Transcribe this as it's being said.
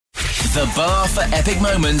The bar for epic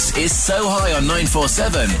moments is so high on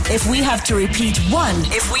 947. If we have to repeat one,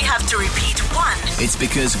 It's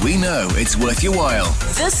because we know it's worth your while.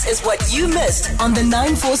 this is what you missed on the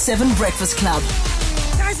 947 Breakfast Club.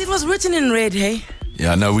 Guys, it was written in red, hey?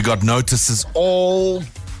 Yeah, no, we got notices all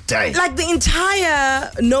day. Like the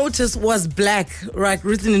entire notice was black, right?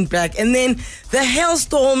 Written in black. And then the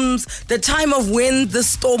hailstorms, the time of when the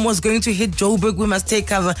storm was going to hit Joburg, we must take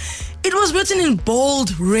cover. It was written in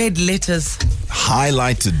bold red letters.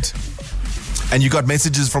 Highlighted. And you got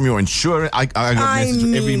messages from your insurance. I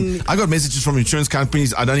got messages from insurance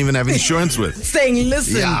companies I don't even have insurance with. Saying,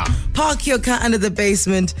 listen, Yeah. park your car under the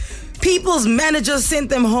basement. People's managers sent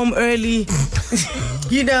them home early,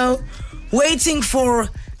 waiting for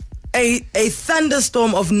a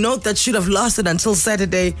thunderstorm of note that should have lasted until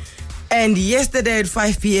Saturday. And yesterday at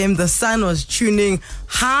 5 p.m., the sun was tuning.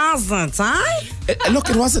 Hazard, Look,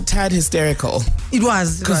 it was a tad hysterical It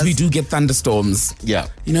was. because we do get thunderstorms. Yeah.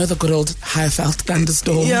 You know the good old high-felt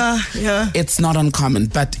thunderstorm? Yeah. It's not uncommon,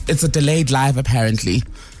 but it's a delayed live apparently.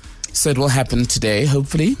 So it will happen today,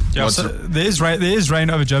 hopefully. Yeah, so there is rain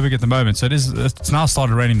over Joburg at the moment. So it's now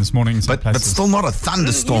started raining this morning in some But places. still not a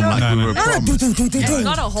thunderstorm like we were promised.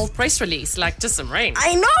 Not a whole press release, like just some rain.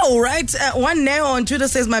 I know, right? One now on Twitter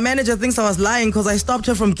says, my manager thinks I was lying because I stopped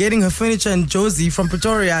her from getting her furniture in Josie from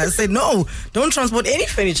Pretoria. I said, no, don't transport any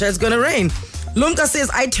furniture. It's going to rain. Lumka says,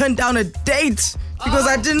 I turned down a date because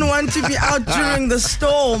I didn't want to be out during the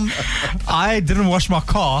storm. I didn't wash my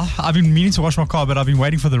car. I've been meaning to wash my car, but I've been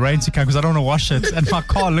waiting for the rain to come because I don't want to wash it. And my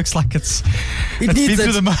car looks like it's needs been it.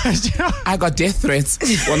 through the most. I got death threats.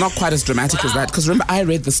 Well, not quite as dramatic as that, because remember, I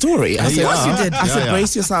read the story. I said, course you did. I said,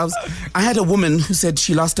 brace yourselves. I had a woman who said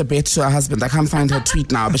she lost a bet to her husband. I can't find her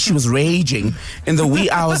tweet now, but she was raging in the wee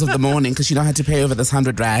hours of the morning because she had to pay over this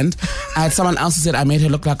 100 rand. I had someone else who said I made her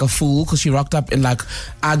look like a fool because she rocked up in like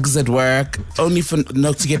Uggs at work, only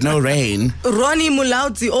to get no rain. Ronnie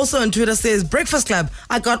Mulauti also on Twitter says, Breakfast Club,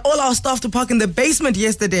 I got all our staff to park in the basement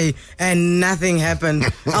yesterday and nothing happened.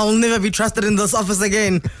 I'll never be trusted in this office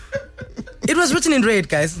again. It was written in red,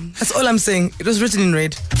 guys. That's all I'm saying. It was written in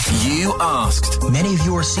red. You asked. Many of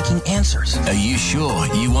you are seeking answers. Are you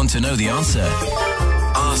sure you want to know the answer?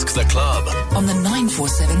 Ask the club. On the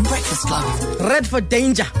 947 Breakfast Club. Red for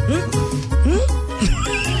danger.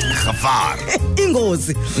 Gevaar.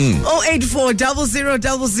 Ingozi. 084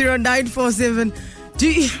 0000 947.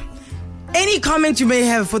 Any comment you may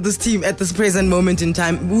have for this team at this present moment in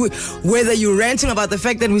time, whether you're ranting about the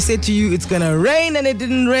fact that we said to you it's gonna rain and it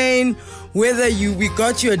didn't rain, whether we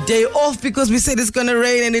got you a day off because we said it's gonna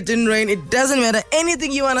rain and it didn't rain, it doesn't matter.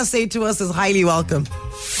 Anything you want to say to us is highly welcome.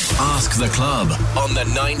 Ask the club on the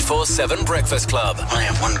 947 Breakfast Club. I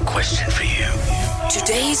have one question for you.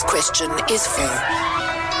 Today's question is for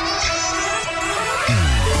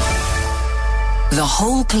the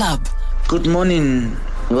whole club. Good morning.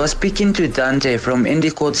 We are speaking to Dante from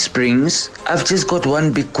Endicott Springs. I've just got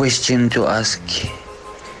one big question to ask.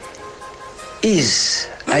 Is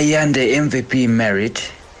Ayanda MVP married?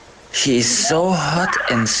 She is so hot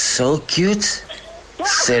and so cute.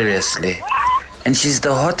 Seriously. And she's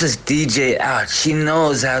the hottest DJ out. She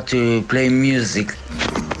knows how to play music.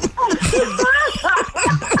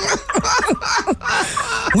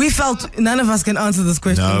 We felt none of us can answer this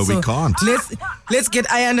question. No, we can't. Let's get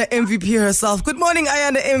Ayanda MVP herself. Good morning,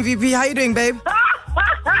 Ayanda MVP. How you doing, babe?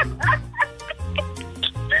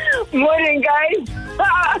 Morning, guys.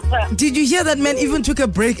 Did you hear that man even took a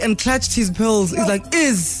break and clutched his pearls? He's like,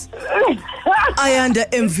 is Ayanda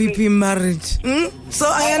MVP married? So,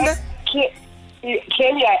 Ayanda?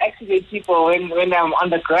 Clearly, I activate people when I'm on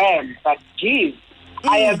the gram, but geez,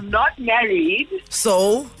 I am not married.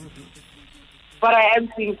 So? But I am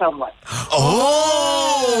seeing someone.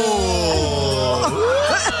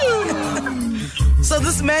 So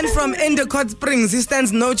this man from Endicott Springs, he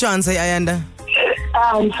stands no chance, hey, Ayanda?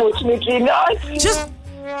 Unfortunately not.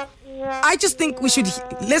 I just think we should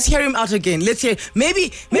let's hear him out again. Let's hear.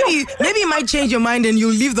 Maybe you might change your mind and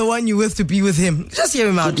you'll leave the one you with to be with him. Just hear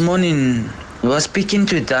him out. Good morning. We are speaking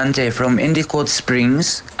to Dante from Endicott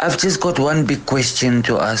Springs. I've just got one big question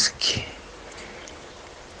to ask.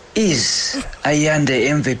 Is Ayanda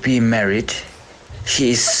MVP married?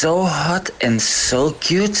 She is so hot and so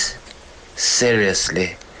cute.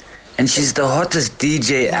 Seriously. And she's the hottest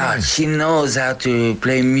DJ out. She knows how to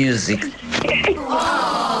play music.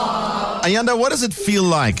 Ayanda, what does it feel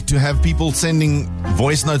like to have people sending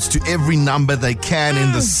voice notes to every number they can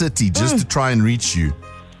in the city just to try and reach you?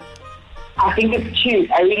 I think it's cute.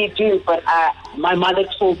 I really do. But my mother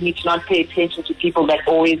told me to not pay attention to people that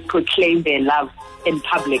always proclaim their love in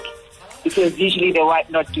public. because usually they might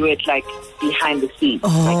not do it like behind the scenes,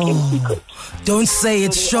 like in secret. Don't say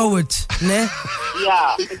it, show it. Ne?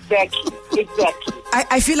 Yeah, exactly.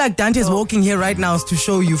 I feel like Dante's walking here right now to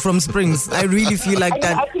show you from Springs. I really feel like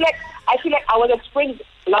that. I feel like I was at Springs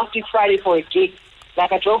last week Friday for a gig.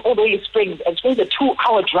 Like I drove all the way to Springs, and Springs is a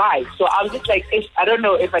 2-hour drive. So I was just like, I don't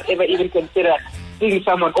know if I'd ever even consider seeing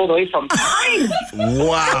someone all the way from Springs.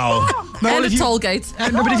 Wow. And a toll gate.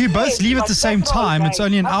 No, but if you both leave at the same time, it's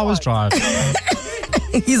only an hour's drive.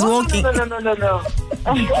 He's walking. No.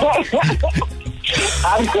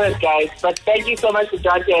 I'm good, guys. But thank you so much for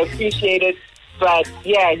Dante. I appreciate it. But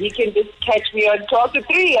yeah, he can just catch me on 12 to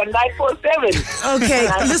 3 on 947. Okay,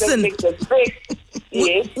 listen.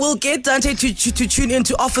 Yes. We'll get Dante to tune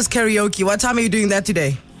into office karaoke. What time are you doing that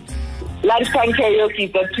today? Lunchtime karaoke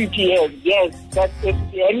is at 2 p.m. Yes, that's it.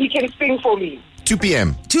 And he can sing for me. 2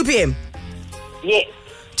 p.m. 2 p.m. Yes.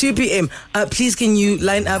 2 p.m. Please, can you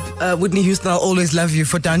line up Whitney Houston, I'll Always Love You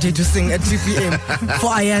for Dante to sing at 2 p.m. for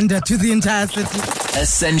Ayanda to the entire city.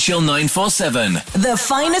 Essential 947. The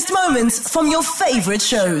finest moments from your favorite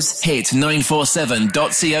shows. Hit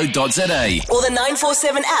 947.co.za. Or the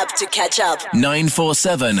 947 app to catch up.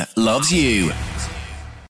 947 loves you.